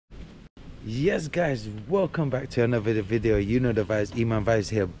Yes guys, welcome back to another video. You know the vibes, Eman Vibes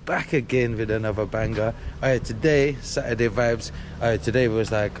here, back again with another banger. Alright, today, Saturday vibes. Alright, today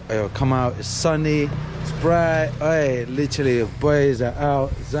was like, come out, it's sunny, it's bright. Alright, literally the boys are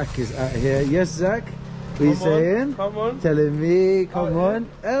out, Zach is out here. Yes Zach? What are you saying? Come on. Telling me, come on.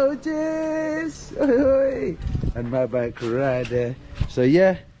 LJs! Oi. And my bike right there. So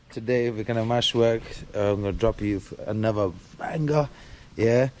yeah, today we're gonna mash work. I'm gonna drop you another banger.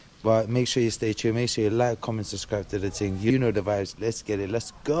 Yeah. But make sure you stay tuned, make sure you like, comment, subscribe to the thing. You know the vibes, let's get it,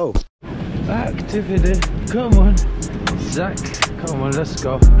 let's go. Activity, come on. Zach, come on, let's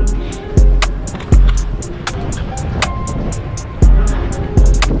go.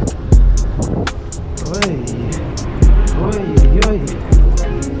 Oi, oi, oi.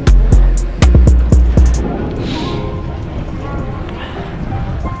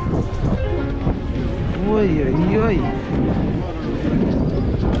 Oi, oi, oi.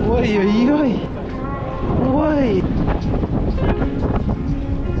 Oi, oi, oi. Oi.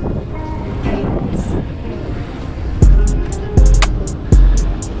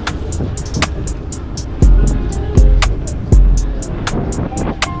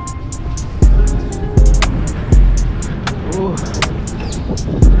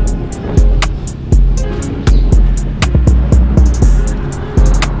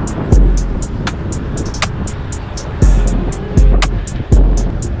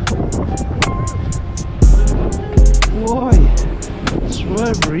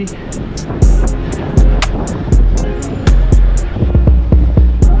 Strawberry.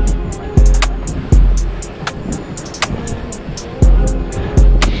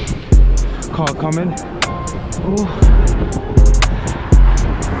 Car coming. Ooh.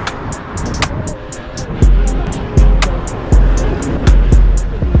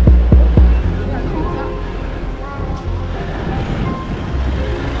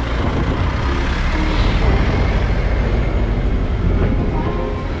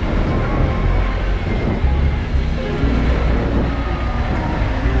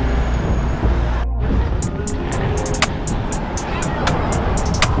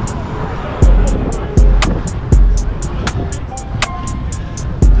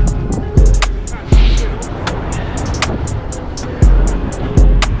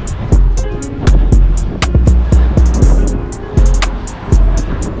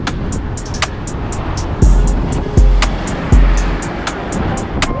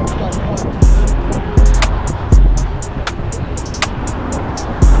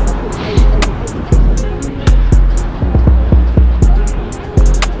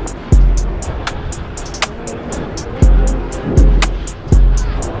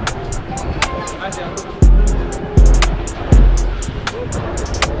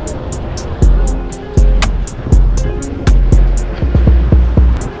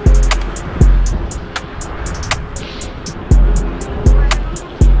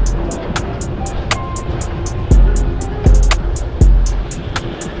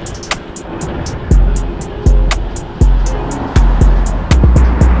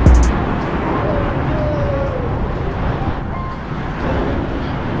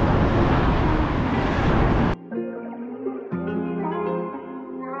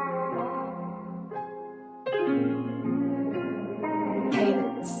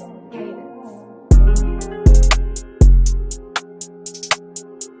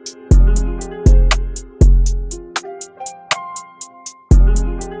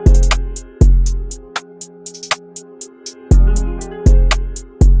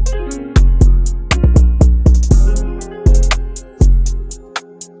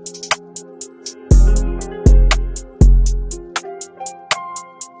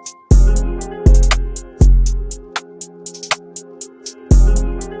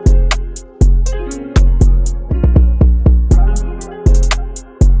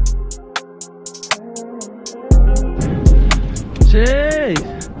 Jeez,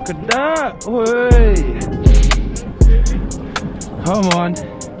 look at that, oi. Come on.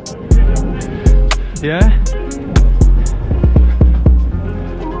 Yeah?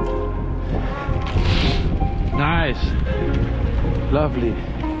 Nice. Lovely.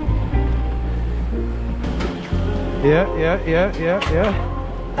 Yeah.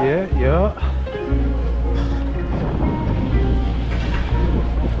 Yeah.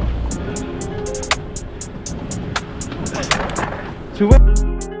 To win.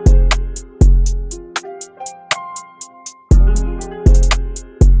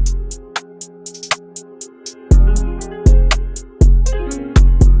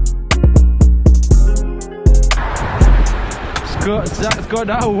 Zach's got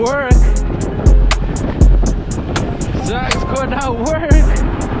that work. Zach's got that work.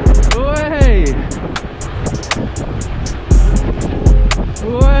 Go ahead.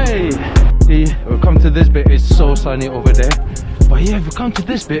 sunny over there. But yeah, if you come to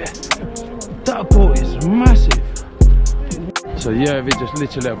this bit, that boat is massive. So yeah, we're just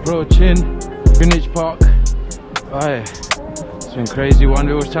literally approaching Greenwich Park. Aye, it's been crazy one.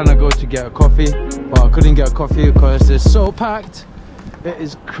 We was trying to go to get a coffee, but I couldn't get a coffee because it's so packed. It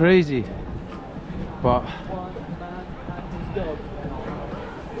is crazy. But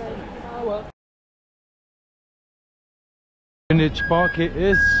Greenwich Park it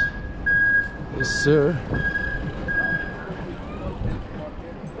is. Yes, sir.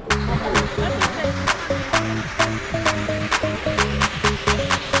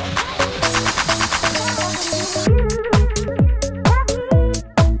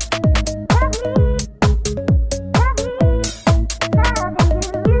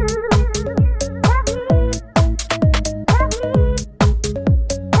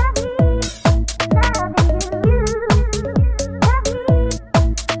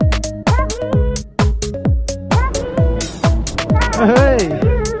 Hey!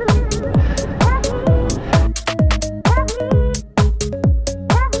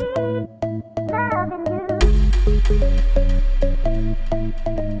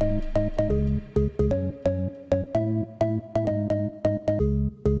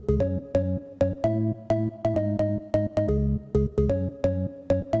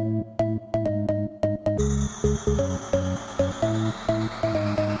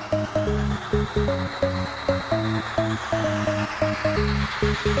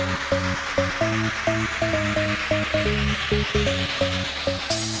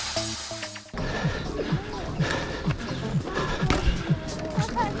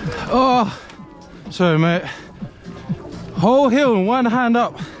 Oh, sorry mate. Whole hill in one hand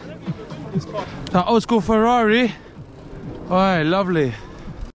up. That old school Ferrari. Alright, lovely.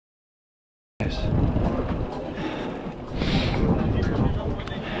 Yes.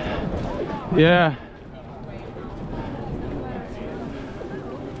 Yeah.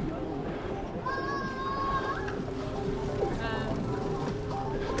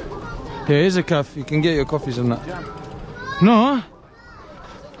 Here is a cafe. You can get your coffees and that. No.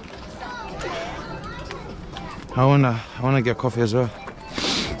 I wanna get coffee as well.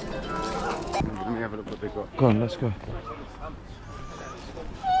 Let me have a look what they've got. Go on, let's go.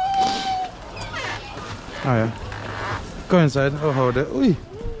 Oh yeah. Go inside. I'll hold it. Oi,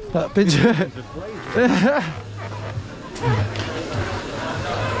 that picture.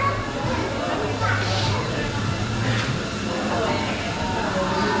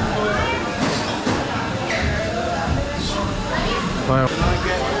 Wow.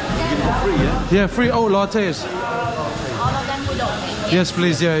 Free, yeah? Yeah, free oat lattes. All of them with oat. Yes,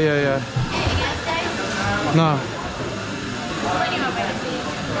 please. Yeah. Anything else, guys? No. When you are ready,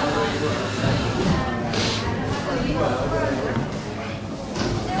 please.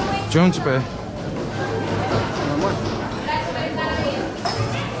 Do you want to pay?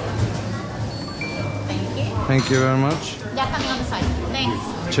 Thank you. Thank you very much. They're coming on the side.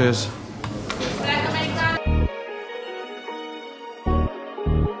 Thanks. Cheers.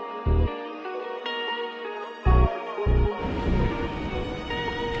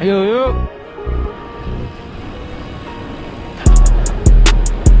 Yo.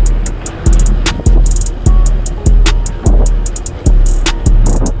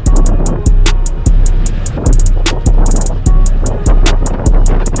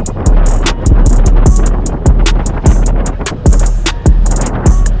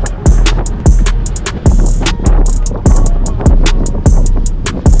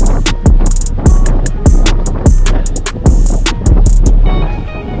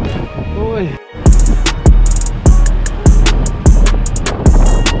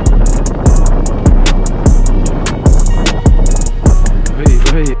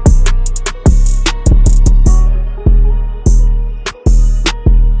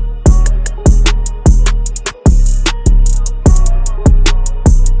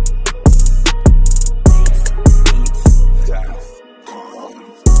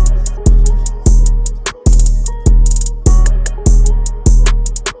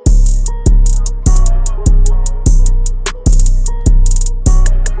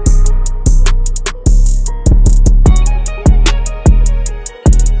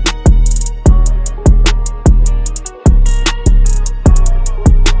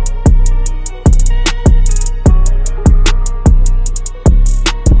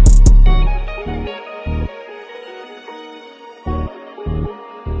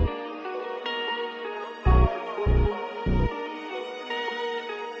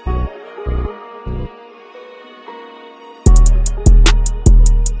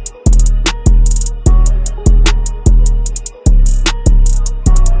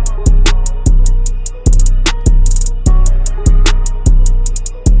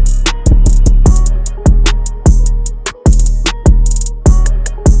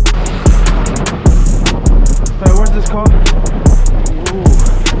 car. Ooh.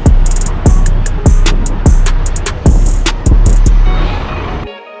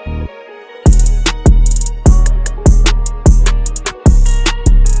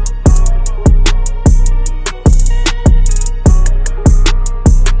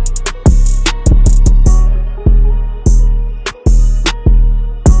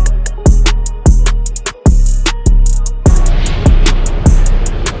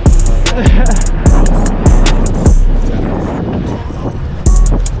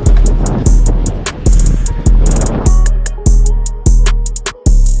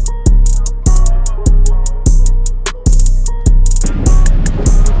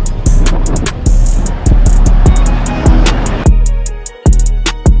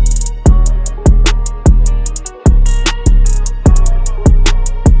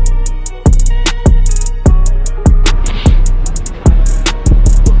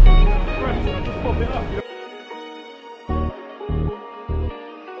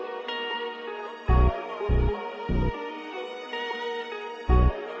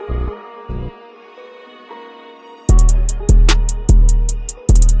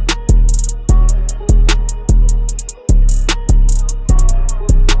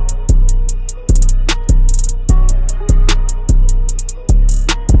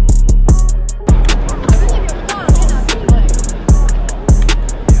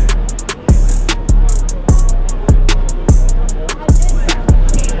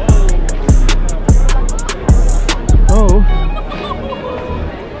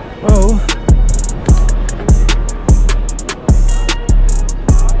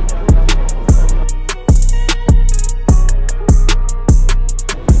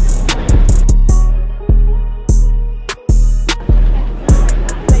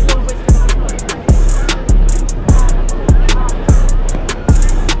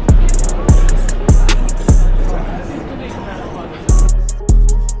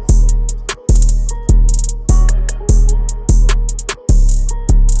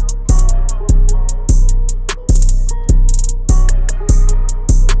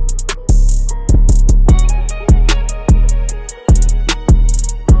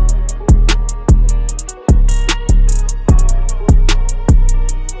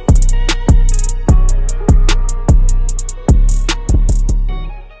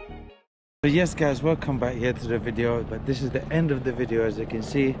 So yes guys, welcome back here to the video, but this is the end of the video. As you can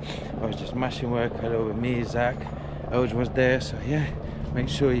see, I was just mashing work hello with me, Zach, Oj was there. So yeah, make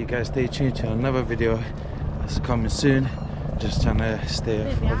sure you guys stay tuned to another video that's coming soon. Just trying to stay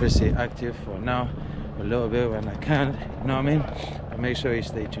obviously active for now, a little bit when I can, you know what I mean? But make sure you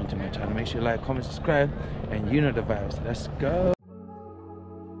stay tuned to my channel, make sure you like, comment, subscribe, and you know the vibes. Let's go.